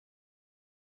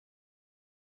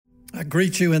I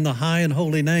greet you in the high and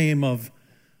holy name of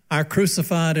our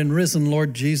crucified and risen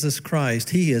Lord Jesus Christ.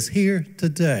 He is here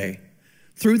today.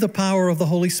 Through the power of the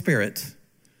Holy Spirit,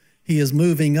 He is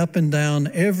moving up and down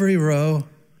every row,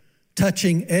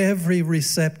 touching every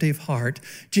receptive heart.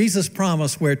 Jesus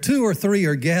promised, where two or three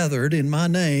are gathered in my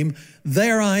name,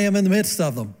 there I am in the midst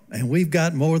of them. And we've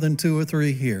got more than two or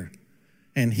three here.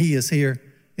 And He is here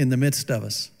in the midst of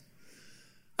us.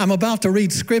 I'm about to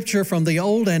read scripture from the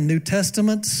Old and New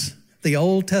Testaments. The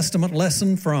Old Testament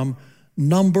lesson from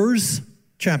Numbers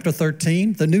chapter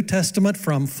 13, the New Testament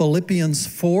from Philippians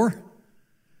 4.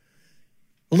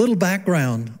 A little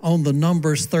background on the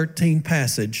Numbers 13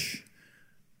 passage.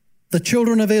 The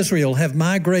children of Israel have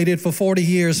migrated for 40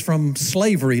 years from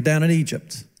slavery down in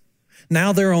Egypt.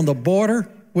 Now they're on the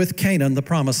border with Canaan, the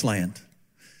promised land.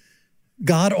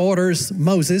 God orders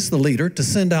Moses, the leader, to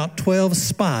send out 12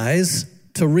 spies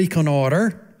to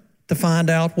reconnoiter, to find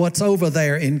out what's over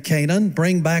there in Canaan,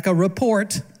 bring back a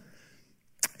report.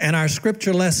 And our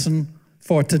scripture lesson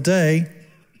for today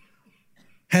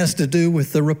has to do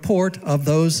with the report of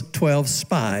those 12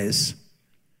 spies.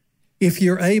 If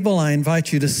you're able, I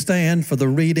invite you to stand for the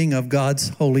reading of God's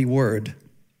holy word.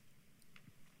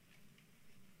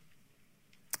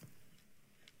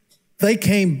 They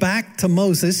came back to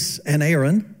Moses and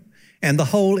Aaron and the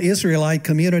whole Israelite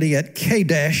community at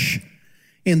Kadesh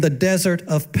in the desert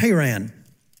of Paran.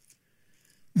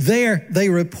 There they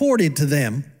reported to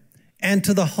them and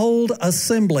to the whole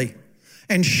assembly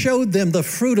and showed them the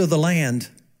fruit of the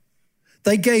land.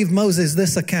 They gave Moses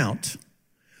this account.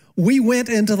 We went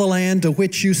into the land to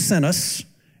which you sent us,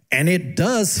 and it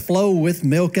does flow with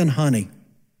milk and honey.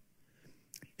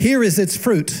 Here is its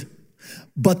fruit,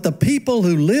 but the people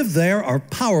who live there are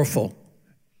powerful,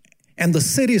 and the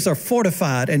cities are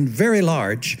fortified and very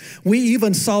large. We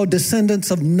even saw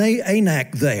descendants of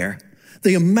Anak there.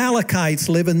 The Amalekites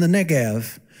live in the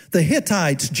Negev. The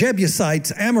Hittites,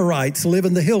 Jebusites, Amorites live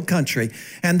in the hill country,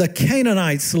 and the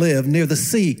Canaanites live near the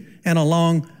sea and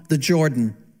along the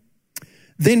Jordan.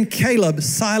 Then Caleb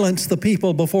silenced the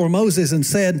people before Moses and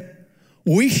said,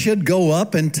 we should go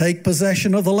up and take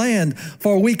possession of the land,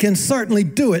 for we can certainly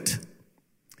do it.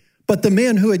 But the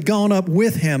men who had gone up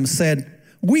with him said,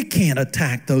 we can't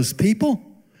attack those people.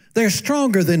 They're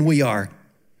stronger than we are.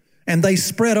 And they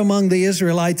spread among the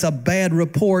Israelites a bad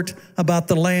report about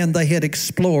the land they had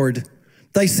explored.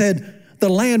 They said, the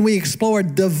land we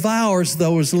explored devours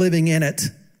those living in it.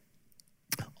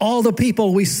 All the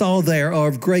people we saw there are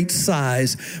of great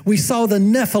size. We saw the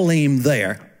Nephilim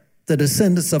there. The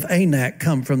descendants of Anak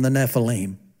come from the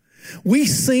Nephilim. We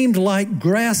seemed like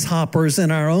grasshoppers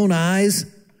in our own eyes,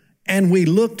 and we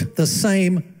looked the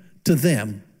same to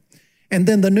them. And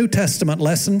then the New Testament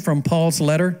lesson from Paul's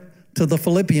letter to the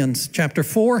Philippians, chapter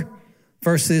 4,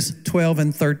 verses 12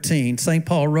 and 13. St.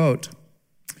 Paul wrote,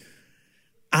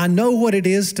 I know what it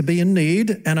is to be in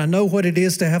need, and I know what it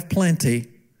is to have plenty.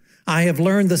 I have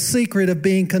learned the secret of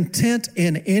being content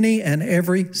in any and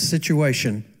every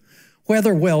situation,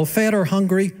 whether well-fed or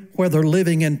hungry, whether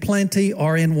living in plenty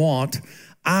or in want.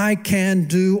 I can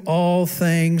do all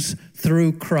things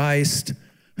through Christ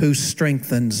who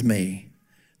strengthens me.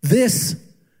 This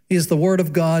is the word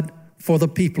of God for the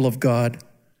people of God.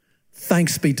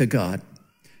 Thanks be to God.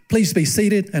 Please be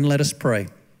seated and let us pray.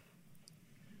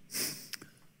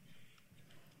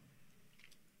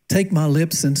 Take my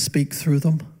lips and speak through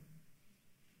them.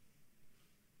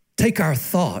 Take our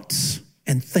thoughts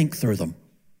and think through them.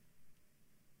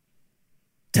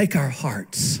 Take our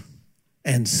hearts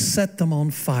and set them on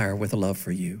fire with love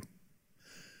for you.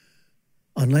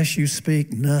 Unless you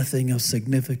speak, nothing of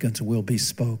significance will be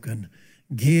spoken.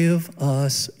 Give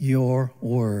us your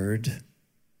word,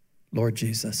 Lord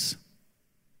Jesus.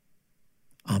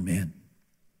 Amen.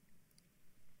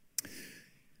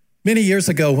 Many years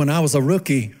ago, when I was a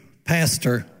rookie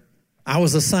pastor, I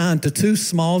was assigned to two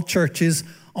small churches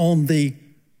on the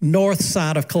north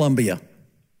side of Columbia.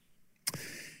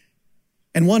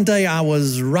 And one day I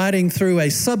was riding through a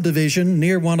subdivision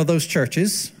near one of those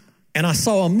churches, and I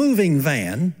saw a moving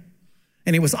van,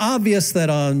 and it was obvious that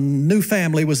a new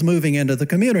family was moving into the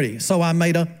community. So I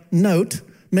made a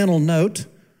mental note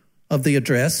of the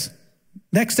address.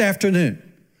 Next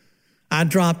afternoon, I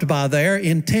dropped by there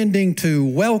intending to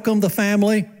welcome the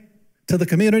family to the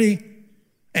community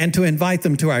and to invite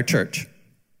them to our church.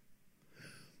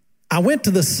 I went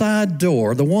to the side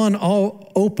door, the one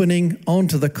all opening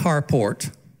onto the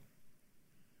carport,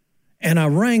 and I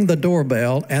rang the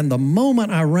doorbell, and the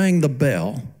moment I rang the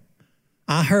bell,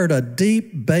 I heard a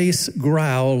deep bass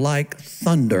growl like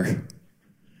thunder,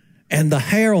 and the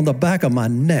hair on the back of my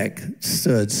neck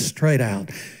stood straight out.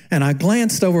 And I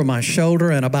glanced over my shoulder,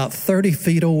 and about 30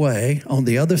 feet away on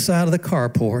the other side of the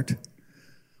carport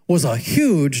was a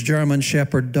huge German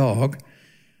Shepherd dog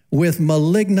with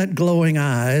malignant glowing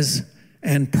eyes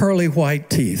and pearly white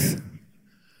teeth.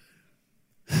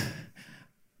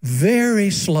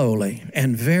 Very slowly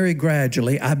and very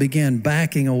gradually, I began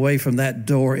backing away from that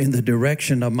door in the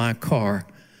direction of my car,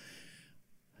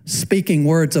 speaking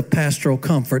words of pastoral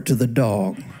comfort to the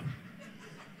dog.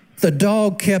 The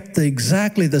dog kept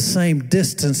exactly the same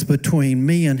distance between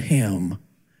me and him,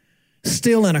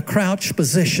 still in a crouched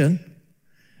position,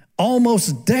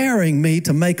 almost daring me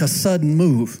to make a sudden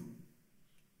move.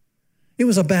 It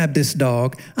was a Baptist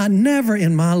dog. I never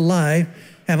in my life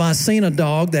have I seen a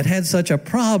dog that had such a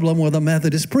problem with a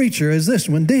Methodist preacher as this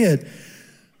one did.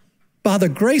 By the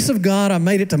grace of God, I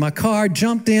made it to my car,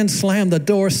 jumped in, slammed the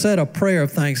door, said a prayer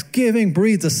of thanksgiving,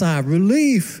 breathed a sigh of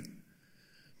relief.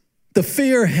 The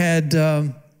fear had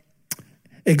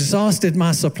exhausted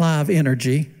my supply of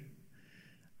energy,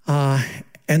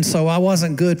 and so I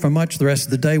wasn't good for much the rest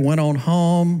of the day. Went on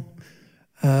home,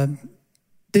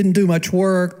 didn't do much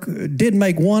work, did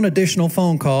make one additional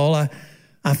phone call.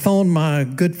 I phoned my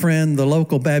good friend, the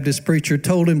local Baptist preacher,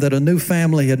 told him that a new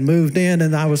family had moved in,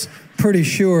 and I was pretty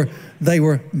sure they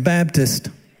were Baptist.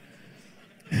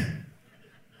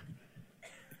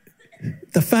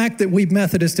 The fact that we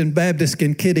Methodists and Baptists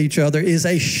can kid each other is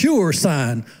a sure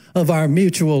sign of our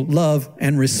mutual love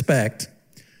and respect.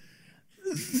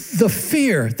 The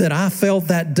fear that I felt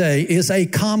that day is a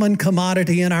common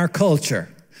commodity in our culture.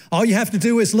 All you have to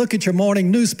do is look at your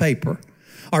morning newspaper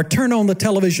or turn on the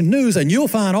television news and you'll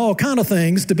find all kinds of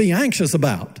things to be anxious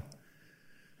about.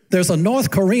 There's a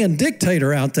North Korean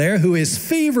dictator out there who is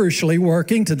feverishly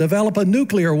working to develop a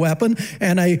nuclear weapon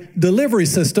and a delivery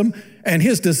system, and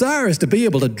his desire is to be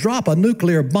able to drop a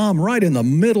nuclear bomb right in the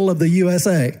middle of the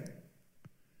USA.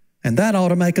 And that ought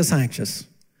to make us anxious.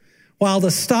 While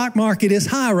the stock market is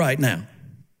high right now,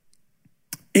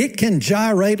 it can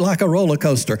gyrate like a roller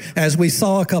coaster, as we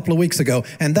saw a couple of weeks ago,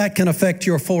 and that can affect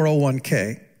your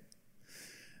 401k.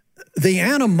 The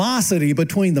animosity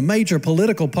between the major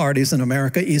political parties in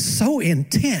America is so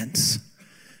intense,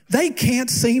 they can't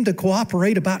seem to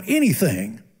cooperate about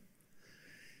anything.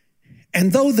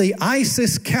 And though the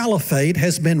ISIS caliphate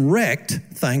has been wrecked,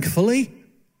 thankfully,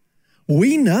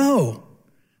 we know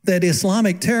that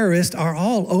Islamic terrorists are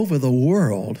all over the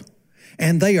world,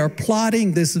 and they are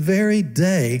plotting this very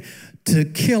day to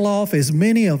kill off as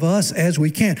many of us as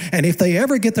we can. And if they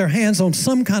ever get their hands on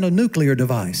some kind of nuclear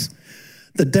device,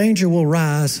 the danger will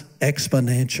rise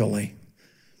exponentially.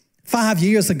 5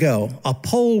 years ago, a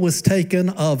poll was taken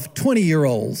of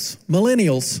 20-year-olds,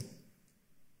 millennials,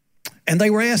 and they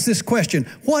were asked this question: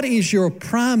 what is your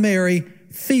primary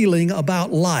feeling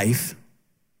about life?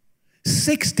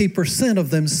 60% of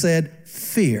them said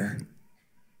fear.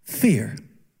 Fear.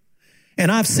 And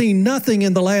I've seen nothing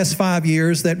in the last 5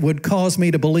 years that would cause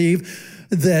me to believe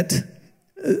that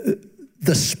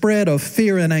the spread of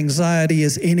fear and anxiety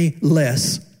is any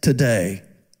less today.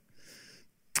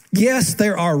 Yes,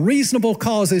 there are reasonable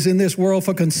causes in this world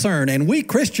for concern, and we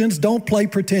Christians don't play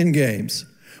pretend games.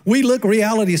 We look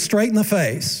reality straight in the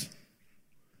face.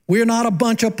 We're not a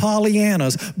bunch of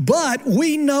Pollyannas, but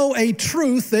we know a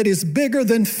truth that is bigger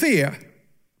than fear.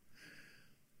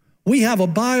 We have a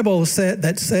Bible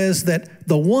that says that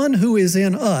the one who is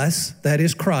in us, that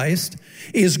is Christ,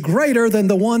 is greater than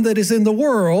the one that is in the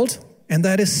world, and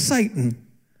that is Satan.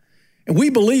 And we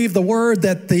believe the word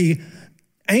that the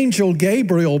angel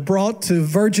Gabriel brought to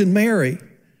Virgin Mary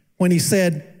when he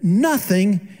said,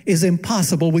 nothing is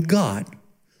impossible with God.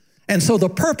 And so the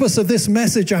purpose of this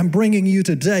message I'm bringing you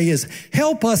today is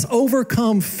help us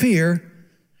overcome fear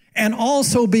and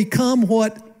also become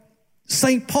what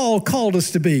St. Paul called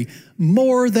us to be,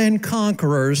 more than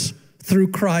conquerors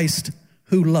through Christ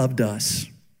who loved us.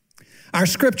 Our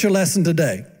scripture lesson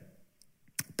today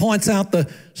points out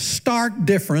the stark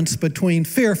difference between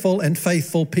fearful and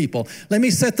faithful people. Let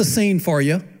me set the scene for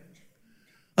you.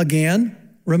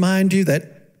 Again, remind you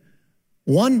that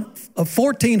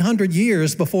 1,400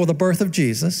 years before the birth of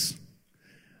Jesus,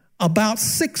 about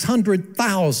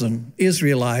 600,000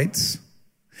 Israelites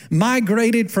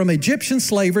migrated from Egyptian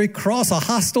slavery across a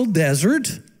hostile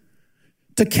desert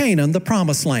to Canaan, the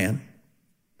promised land,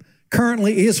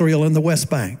 currently Israel in the West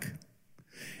Bank.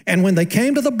 And when they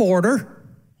came to the border,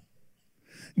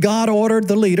 God ordered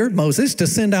the leader, Moses, to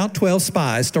send out 12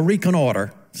 spies to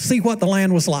reconnoiter, see what the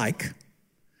land was like.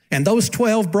 And those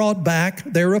 12 brought back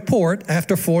their report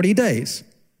after 40 days.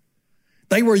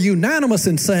 They were unanimous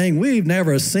in saying, we've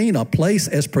never seen a place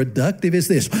as productive as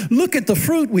this. Look at the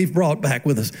fruit we've brought back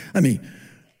with us. I mean,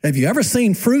 have you ever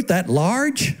seen fruit that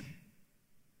large?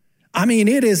 I mean,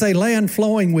 it is a land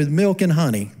flowing with milk and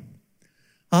honey.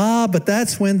 But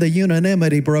that's when the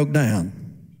unanimity broke down.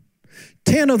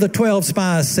 10 of the 12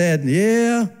 spies said,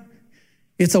 yeah,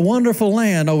 it's a wonderful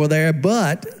land over there,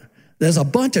 but there's a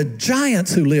bunch of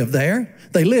giants who live there.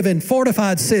 They live in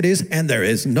fortified cities, and there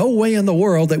is no way in the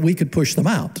world that we could push them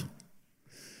out.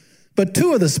 But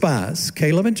 2 of the spies,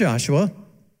 Caleb and Joshua,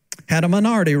 had a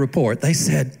minority report. They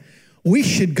said, we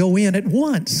should go in at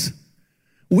once.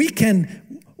 We can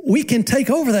take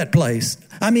over that place.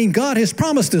 I mean, God has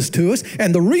promised us to us,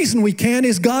 and the reason we can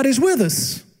is God is with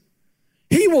us.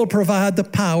 He will provide the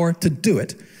power to do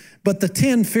it. But the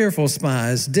 10 fearful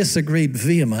spies disagreed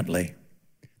vehemently.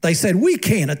 They said, we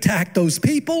can't attack those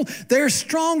people. They're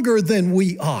stronger than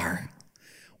we are.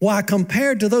 Why,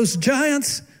 compared to those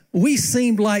giants, we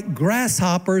seemed like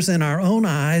grasshoppers in our own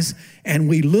eyes, and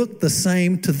we looked the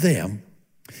same to them.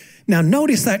 Now,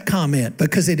 notice that comment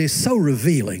because it is so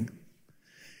revealing.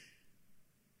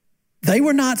 They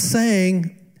were not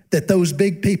saying that those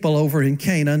big people over in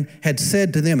Canaan had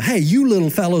said to them, hey, you little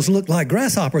fellows look like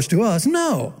grasshoppers to us.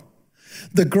 No.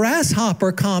 The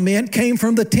grasshopper comment came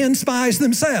from the 10 spies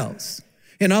themselves.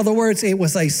 In other words, it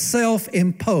was a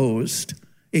self-imposed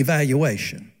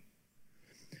evaluation.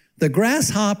 The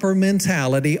grasshopper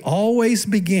mentality always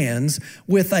begins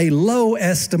with a low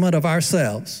estimate of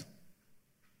ourselves.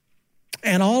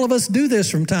 And all of us do this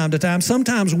from time to time.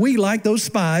 Sometimes we, like those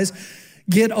spies,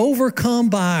 get overcome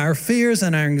by our fears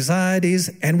and our anxieties,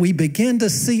 and we begin to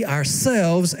see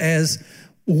ourselves as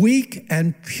weak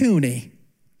and puny.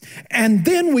 And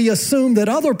then we assume that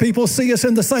other people see us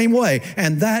in the same way,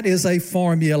 and that is a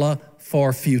formula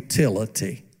for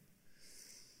futility.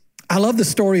 I love the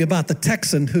story about the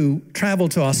Texan who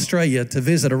traveled to Australia to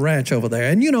visit a ranch over there.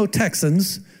 And you know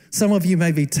Texans, some of you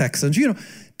may be Texans. You know,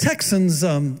 Texans,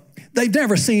 they've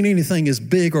never seen anything as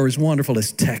big or as wonderful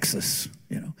as Texas,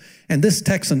 you know. And this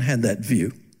Texan had that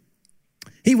view.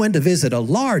 He went to visit a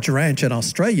large ranch in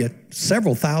Australia,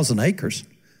 several thousand acres.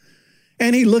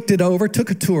 And he looked it over,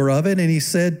 took a tour of it, and he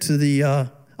said to the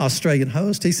Australian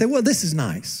host, he said, well, this is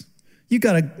nice. You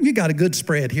got a good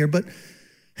spread here, but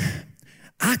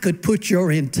I could put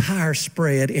your entire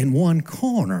spread in one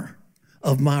corner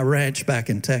of my ranch back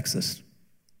in Texas.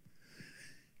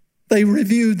 They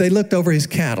looked over his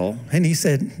cattle, and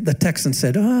the Texan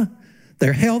said,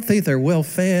 they're healthy, they're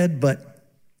well-fed, but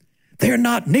they're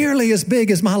not nearly as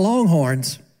big as my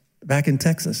longhorns back in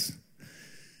Texas.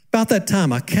 About that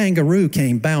time, a kangaroo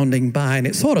came bounding by, and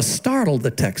it sort of startled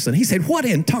the Texan. He said, what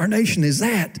in tarnation is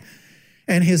that?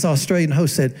 And his Australian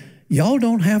host said, y'all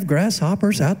don't have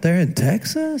grasshoppers out there in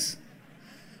Texas?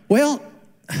 Well,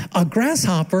 a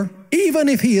grasshopper, even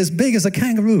if he is big as a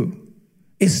kangaroo,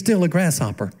 is still a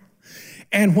grasshopper.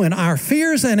 And when our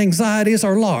fears and anxieties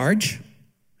are large,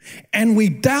 and we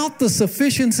doubt the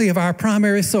sufficiency of our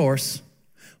primary source,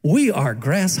 we are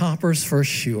grasshoppers for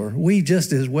sure. We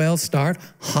just as well start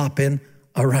hopping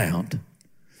around.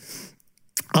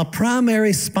 A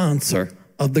primary sponsor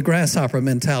of the grasshopper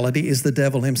mentality is the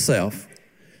devil himself.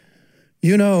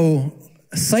 You know,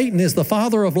 Satan is the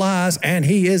father of lies, and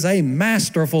he is a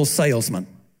masterful salesman.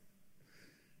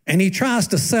 And he tries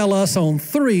to sell us on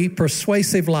 3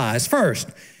 persuasive lies.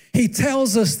 First, he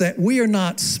tells us that we are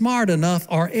not smart enough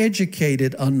or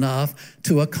educated enough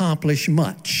to accomplish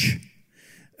much.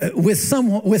 With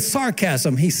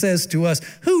sarcasm, he says to us,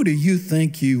 who do you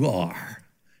think you are?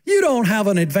 You don't have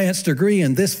an advanced degree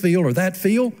in this field or that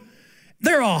field.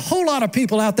 There are a whole lot of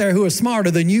people out there who are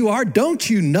smarter than you are. Don't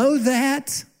you know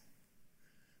that?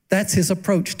 That's his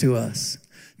approach to us,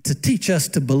 to teach us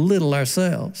to belittle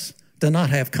ourselves, to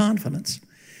not have confidence.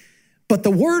 But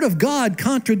the Word of God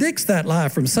contradicts that lie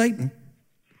from Satan.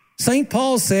 St.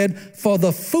 Paul said, for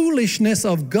the foolishness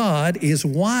of God is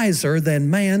wiser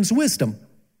than man's wisdom.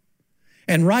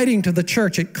 And writing to the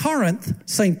church at Corinth,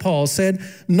 St. Paul said,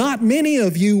 not many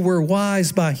of you were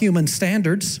wise by human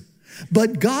standards,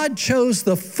 but God chose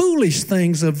the foolish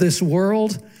things of this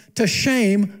world to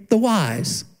shame the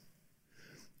wise.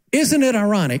 Isn't it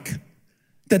ironic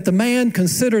that the man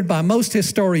considered by most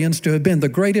historians to have been the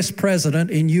greatest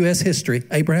president in U.S. history,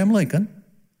 Abraham Lincoln,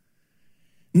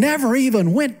 never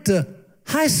even went to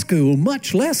high school,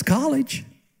 much less college?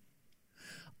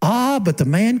 But the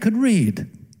man could read.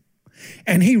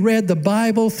 And he read the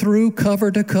Bible through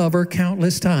cover to cover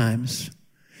countless times.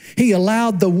 He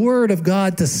allowed the Word of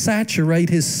God to saturate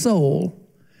his soul.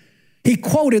 He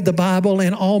quoted the Bible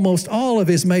in almost all of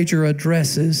his major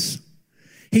addresses.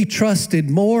 He trusted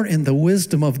more in the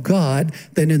wisdom of God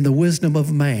than in the wisdom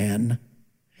of man.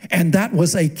 And that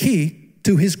was a key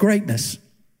to his greatness.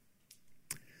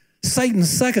 Satan's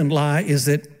second lie is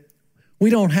that we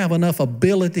don't have enough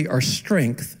ability or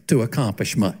strength to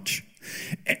accomplish much.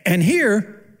 And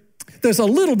here, there's a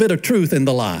little bit of truth in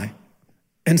the lie.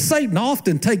 And Satan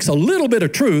often takes a little bit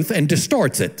of truth and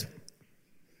distorts it,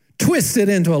 twists it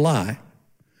into a lie.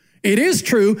 It is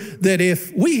true that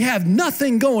if we have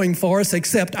nothing going for us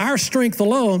except our strength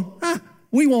alone,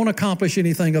 we won't accomplish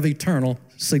anything of eternal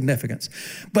significance.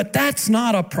 But that's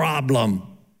not a problem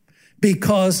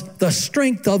because the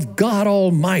strength of God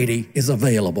Almighty is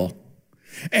available.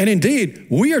 And indeed,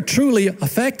 we are truly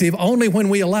effective only when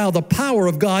we allow the power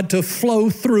of God to flow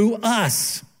through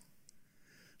us.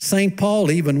 St.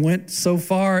 Paul even went so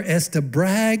far as to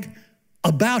brag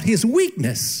about his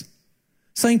weakness.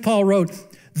 St. Paul wrote,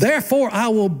 "Therefore I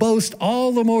will boast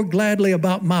all the more gladly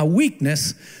about my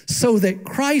weakness, so that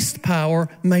Christ's power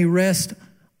may rest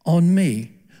on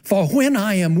me. For when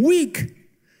I am weak,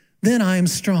 then I am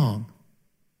strong."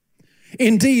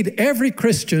 Indeed, every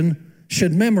Christian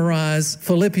should memorize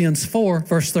Philippians 4,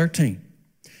 verse 13.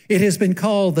 It has been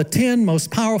called the 10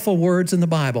 most powerful words in the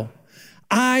Bible.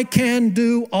 I can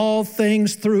do all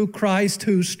things through Christ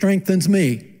who strengthens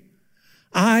me.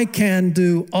 I can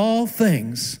do all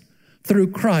things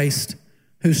through Christ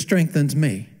who strengthens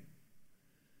me.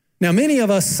 Now, many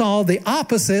of us saw the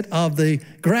opposite of the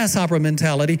grasshopper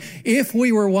mentality if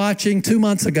we were watching 2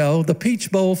 months ago the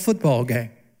Peach Bowl football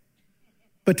game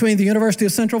between the University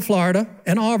of Central Florida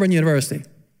and Auburn University.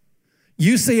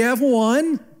 UCF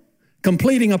won,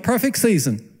 completing a perfect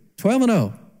season,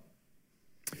 12-0.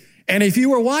 And if you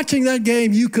were watching that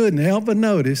game, you couldn't help but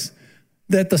notice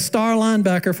that the star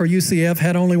linebacker for UCF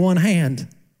had only one hand.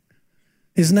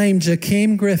 His name,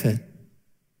 Jakeem Griffin.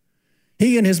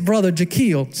 He and his brother,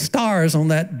 Jaquil, stars on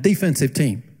that defensive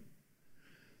team.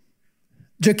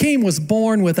 Jakeem was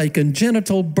born with a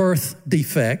congenital birth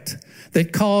defect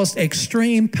that caused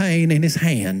extreme pain in his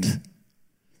hand.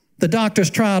 The doctors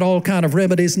tried all kinds of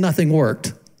remedies, nothing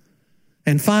worked.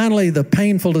 And finally, the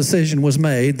painful decision was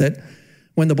made that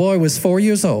when the boy was 4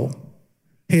 years old,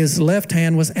 his left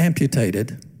hand was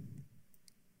amputated.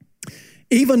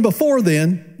 Even before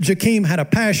then, Jakeem had a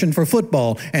passion for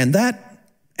football, and that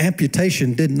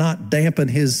amputation did not dampen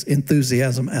his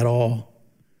enthusiasm at all.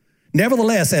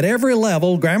 Nevertheless, at every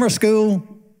level, grammar school,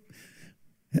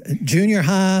 junior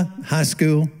high, high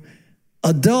school,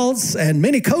 adults and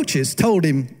many coaches told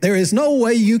him, there is no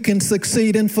way you can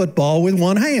succeed in football with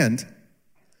one hand.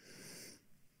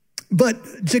 But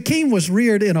Jakeem was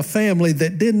reared in a family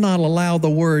that did not allow the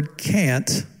word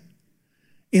can't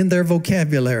in their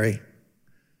vocabulary.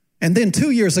 And then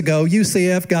 2 years ago,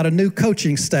 UCF got a new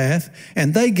coaching staff,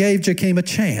 and they gave Jakeem a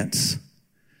chance.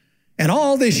 And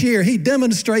all this year, he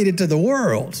demonstrated to the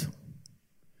world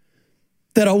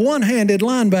that a one-handed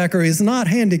linebacker is not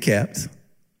handicapped.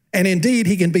 And indeed,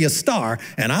 he can be a star.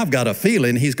 And I've got a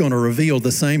feeling he's going to reveal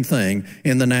the same thing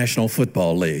in the National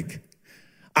Football League.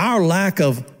 Our lack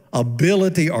of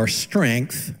ability or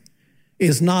strength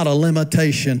is not a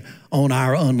limitation on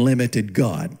our unlimited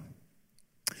God.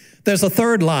 There's a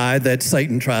third lie that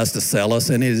Satan tries to sell us,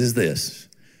 and it is this.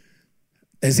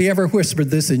 Has he ever whispered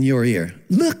this in your ear?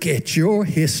 Look at your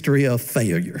history of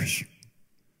failures.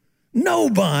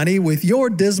 Nobody with your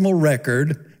dismal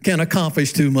record can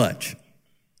accomplish too much.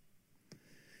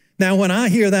 Now, when I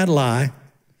hear that lie,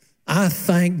 I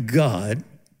thank God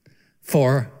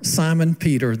for Simon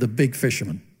Peter, the big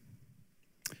fisherman.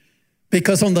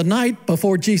 Because on the night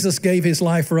before Jesus gave his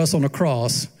life for us on the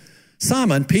cross,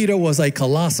 Simon Peter was a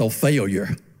colossal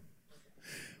failure.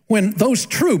 When those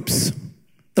troops,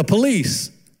 the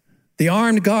police, the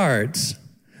armed guards,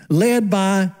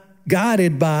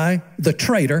 guided by the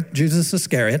traitor, Judas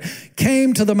Iscariot,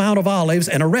 came to the Mount of Olives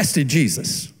and arrested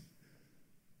Jesus.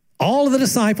 All of the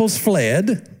disciples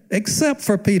fled, except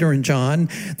for Peter and John.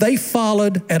 They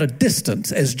followed at a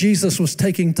distance as Jesus was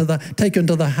taken to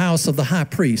the house of the high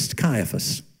priest,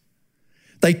 Caiaphas.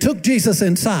 They took Jesus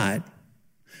inside.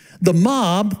 The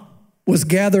mob was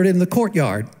gathered in the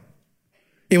courtyard.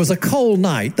 It was a cold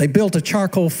night. They built a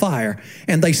charcoal fire,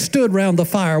 and they stood round the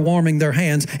fire warming their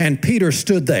hands, and Peter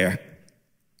stood there.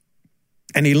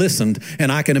 And he listened,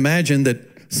 and I can imagine that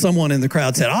someone in the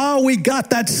crowd said, "Oh, we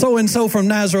got that so-and-so from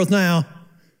Nazareth now.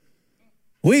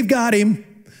 We've got him."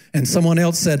 And someone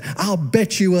else said, "I'll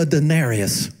bet you a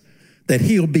denarius that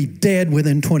he'll be dead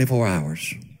within 24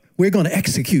 hours. We're going to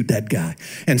execute that guy."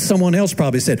 And someone else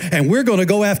probably said, "And we're going to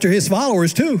go after his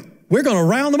followers too. We're going to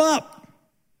round them up."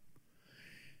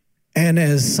 And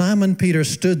as Simon Peter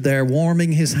stood there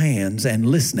warming his hands and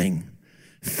listening,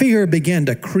 Fear began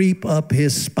to creep up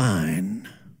his spine.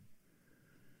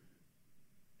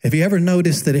 Have you ever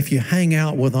noticed that if you hang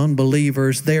out with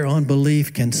unbelievers, their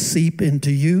unbelief can seep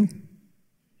into you?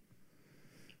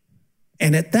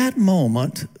 And at that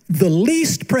moment, the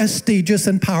least prestigious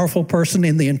and powerful person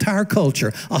in the entire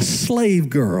culture, a slave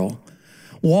girl,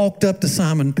 walked up to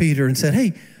Simon Peter and said,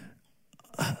 "Hey,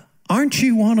 aren't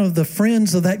you one of the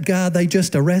friends of that guy they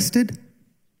just arrested?"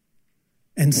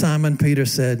 And Simon Peter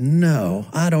said, "No,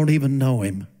 I don't even know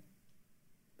him."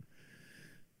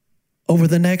 Over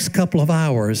the next couple of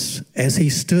hours, as he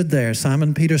stood there,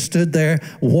 Simon Peter stood there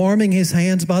warming his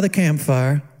hands by the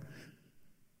campfire.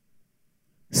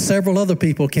 Several other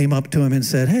people came up to him and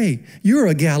said, "Hey, you're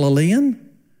a Galilean.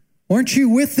 Weren't you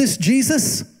with this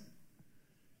Jesus?"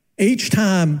 Each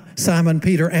time, Simon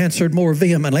Peter answered more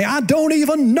vehemently, "I don't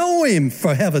even know him,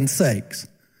 for heaven's sakes.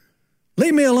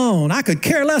 Leave me alone. I could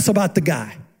care less about the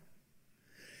guy."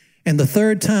 And the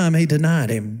third time he denied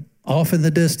him, off in the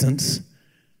distance,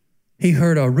 he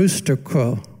heard a rooster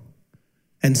crow.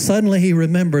 And suddenly he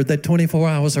remembered that 24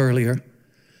 hours earlier,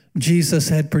 Jesus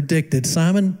had predicted,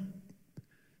 "Simon,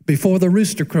 before the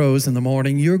rooster crows in the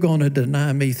morning, you're going to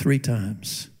deny me 3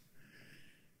 times.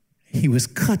 He was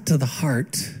cut to the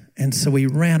heart, and so he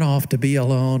ran off to be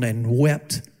alone and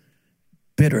wept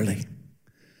bitterly.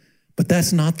 But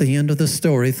that's not the end of the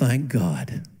story, thank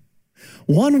God.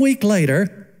 1 week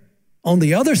later, on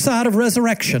the other side of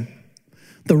resurrection,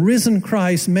 the risen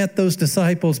Christ met those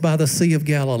disciples by the Sea of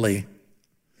Galilee.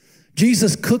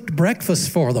 Jesus cooked breakfast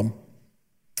for them.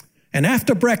 And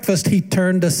after breakfast, he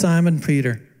turned to Simon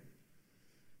Peter.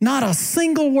 Not a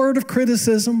single word of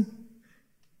criticism,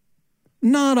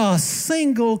 not a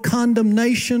single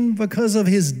condemnation because of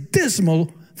his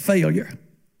dismal failure.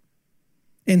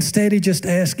 Instead, he just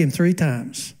asked him 3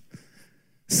 times,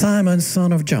 "Simon,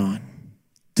 son of John,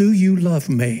 do you love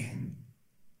me?"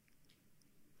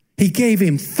 He gave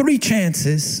him 3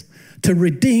 chances to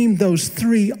redeem those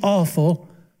 3 awful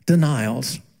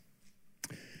denials.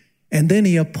 And then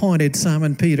he appointed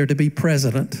Simon Peter to be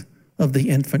president of the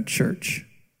infant church.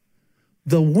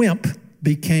 The wimp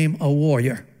became a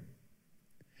warrior.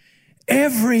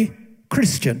 Every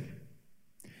Christian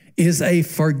is a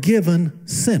forgiven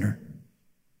sinner,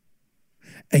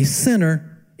 a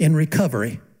sinner in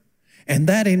recovery, and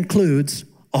that includes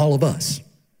all of us.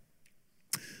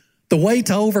 The way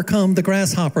to overcome the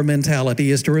grasshopper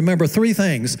mentality is to remember 3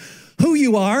 things: who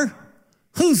you are,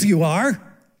 whose you are,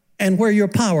 and where your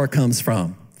power comes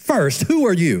from. First, who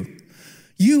are you?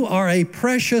 You are a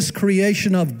precious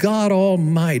creation of God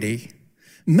Almighty,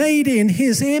 made in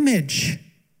His image.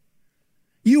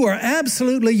 You are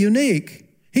absolutely unique.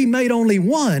 He made only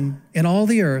one in all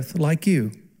the earth like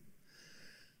you.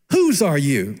 Whose are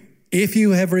you? If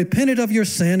you have repented of your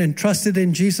sin and trusted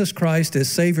in Jesus Christ as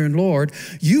Savior and Lord,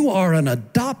 you are an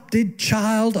adopted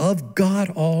child of God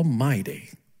Almighty,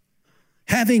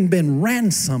 having been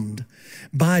ransomed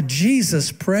by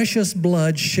Jesus' precious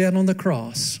blood shed on the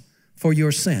cross for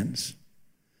your sins.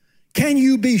 Can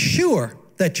you be sure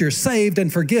that you're saved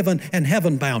and forgiven and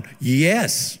heaven-bound?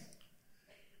 Yes,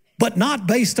 but not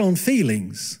based on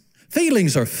feelings.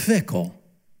 Feelings are fickle.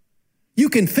 You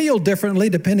can feel differently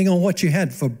depending on what you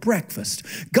had for breakfast.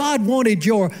 God wanted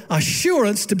your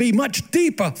assurance to be much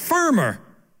deeper, firmer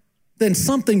than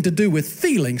something to do with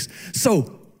feelings.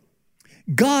 So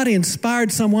God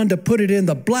inspired someone to put it in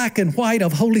the black and white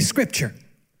of Holy Scripture.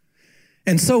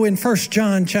 And so in 1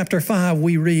 John chapter 5,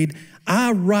 we read,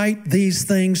 "I write these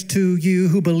things to you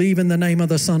who believe in the name of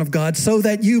the Son of God, so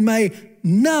that you may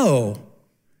know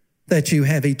that you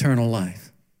have eternal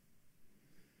life."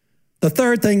 The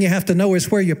third thing you have to know is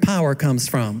where your power comes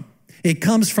from. It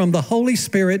comes from the Holy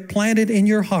Spirit planted in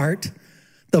your heart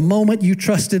the moment you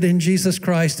trusted in Jesus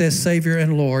Christ as Savior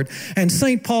and Lord. And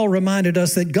St. Paul reminded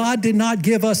us that God did not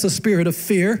give us a spirit of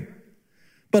fear,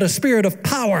 but a spirit of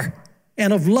power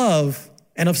and of love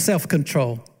and of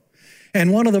self-control.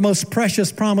 And one of the most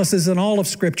precious promises in all of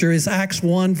Scripture is Acts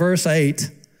 1, verse 8.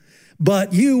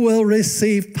 "But you will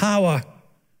receive power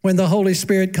when the Holy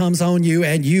Spirit comes on you,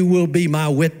 and you will be my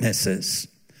witnesses."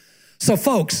 So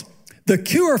folks, the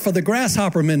cure for the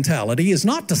grasshopper mentality is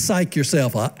not to psych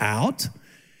yourself out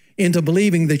into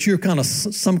believing that you're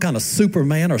some kind of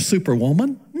Superman or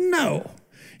Superwoman. No.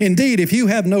 Indeed, if you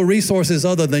have no resources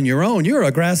other than your own, you're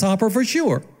a grasshopper for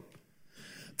sure.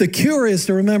 The cure is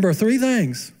to remember 3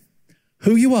 things: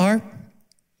 who you are,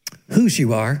 whose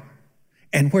you are,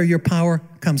 and where your power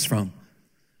comes from.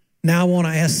 Now I want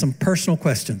to ask some personal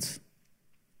questions.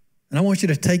 And I want you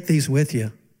to take these with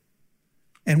you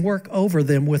and work over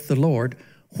them with the Lord.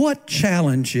 What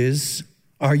challenges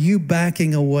are you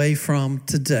backing away from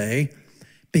today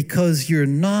because you're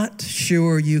not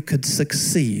sure you could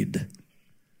succeed.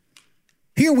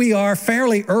 Here we are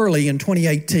fairly early in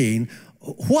 2018.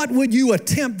 What would you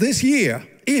attempt this year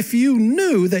if you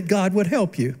knew that God would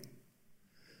help you?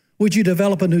 Would you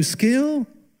develop a new skill?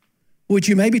 Would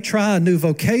you maybe try a new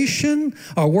vocation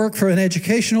or work for an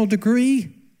educational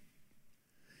degree?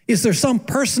 Is there some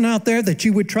person out there that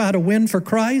you would try to win for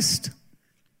Christ?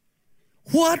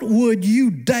 What would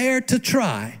you dare to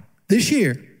try this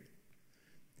year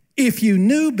if you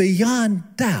knew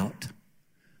beyond doubt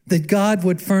that God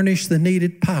would furnish the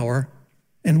needed power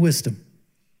and wisdom?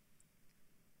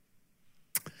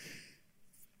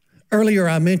 Earlier,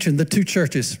 I mentioned the two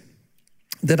churches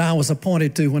that I was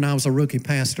appointed to when I was a rookie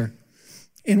pastor.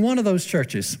 In one of those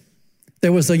churches,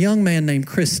 there was a young man named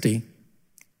Christy.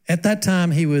 At that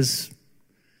time, he was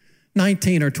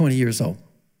 19 or 20 years old.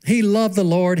 He loved the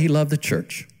Lord. He loved the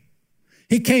church.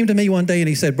 He came to me one day and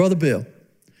he said, Brother Bill,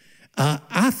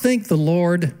 I think the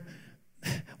Lord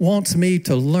wants me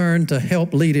to learn to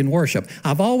help lead in worship.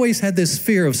 I've always had this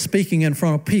fear of speaking in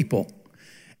front of people,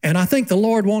 and I think the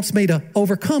Lord wants me to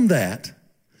overcome that.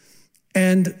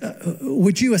 And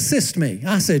would you assist me?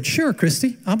 I said, sure,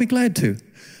 Christy, I'll be glad to.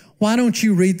 Why don't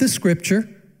you read the scripture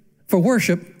for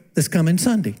worship this coming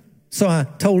Sunday? So I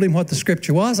told him what the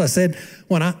scripture was. I said,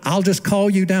 I'll just call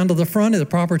you down to the front at the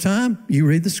proper time. You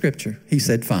read the scripture. He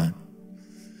said, fine.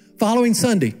 Following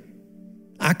Sunday,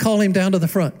 I call him down to the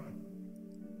front.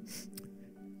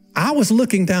 I was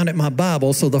looking down at my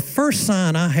Bible, so the first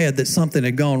sign I had that something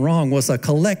had gone wrong was a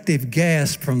collective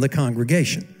gasp from the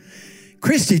congregation.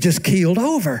 Christy just keeled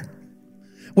over.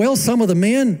 Well, some of the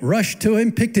men rushed to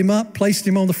him, picked him up, placed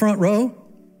him on the front row.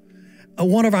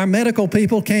 One of our medical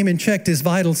people came and checked his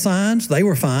vital signs. They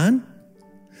were fine.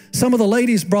 Some of the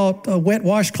ladies brought wet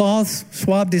washcloths,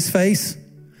 swabbed his face.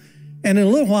 And in a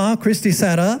little while, Christy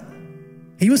sat up.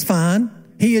 He was fine.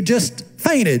 He had just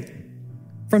fainted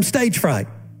from stage fright.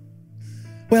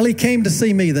 Well, he came to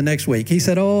see me the next week. He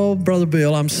said, oh, Brother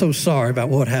Bill, I'm so sorry about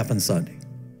what happened Sunday.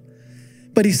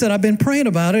 But he said, I've been praying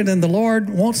about it, and the Lord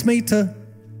wants me to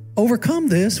overcome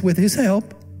this with his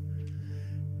help.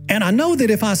 And I know that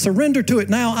if I surrender to it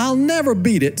now, I'll never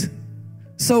beat it.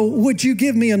 So would you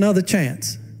give me another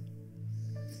chance?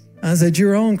 I said,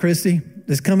 you're on, Christy.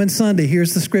 This coming Sunday,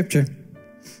 here's the scripture.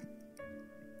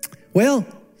 Well,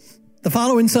 the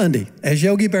following Sunday, as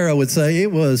Yogi Berra would say,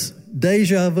 it was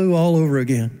deja vu all over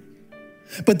again.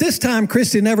 But this time,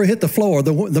 Christy never hit the floor.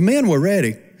 The men were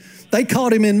ready. They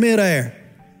caught him in midair,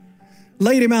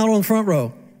 laid him out on the front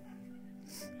row.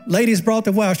 Ladies brought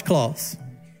the washcloths.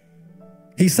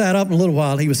 He sat up in a little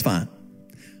while. He was fine.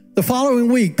 The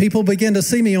following week, people began to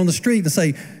see me on the street and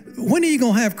say, when are you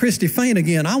going to have Christy faint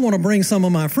again? I want to bring some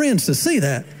of my friends to see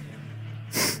that.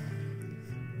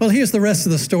 Well, here's the rest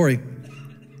of the story.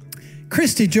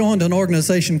 Christy joined an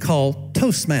organization called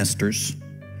Toastmasters.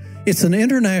 It's an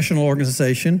international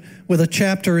organization with a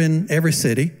chapter in every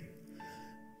city.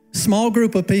 Small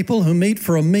group of people who meet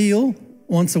for a meal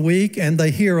once a week, and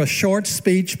they hear a short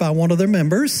speech by one of their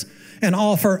members and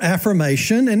offer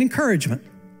affirmation and encouragement.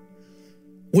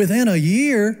 Within a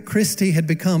year, Christy had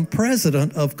become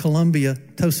president of Columbia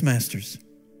Toastmasters.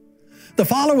 The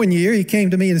following year, he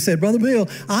came to me and said, Brother Bill,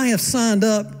 I have signed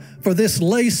up for this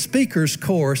lay speakers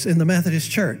course in the Methodist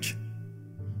Church.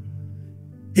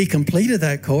 He completed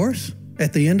that course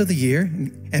at the end of the year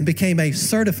and became a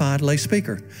certified lay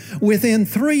speaker. Within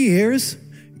 3 years,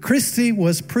 Christy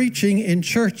was preaching in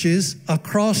churches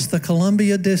across the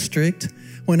Columbia district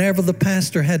whenever the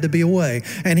pastor had to be away.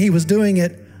 And he was doing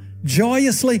it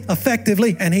joyously,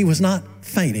 effectively, and he was not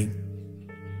fainting.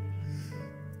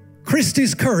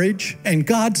 Christy's courage and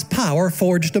God's power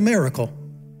forged a miracle.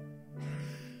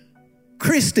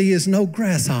 Christy is no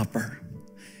grasshopper.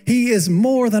 He is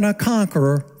more than a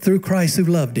conqueror through Christ who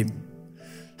loved him.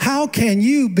 How can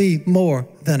you be more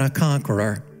than a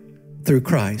conqueror through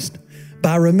Christ?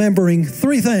 By remembering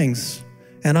 3 things,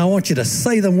 and I want you to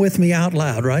say them with me out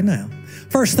loud right now.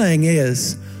 First thing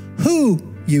is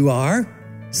who you are.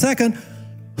 Second,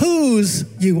 whose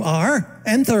you are.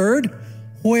 And third,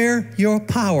 where your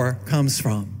power comes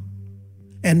from.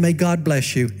 And may God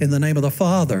bless you in the name of the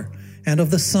Father and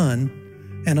of the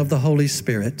Son and of the Holy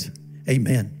Spirit.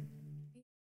 Amen.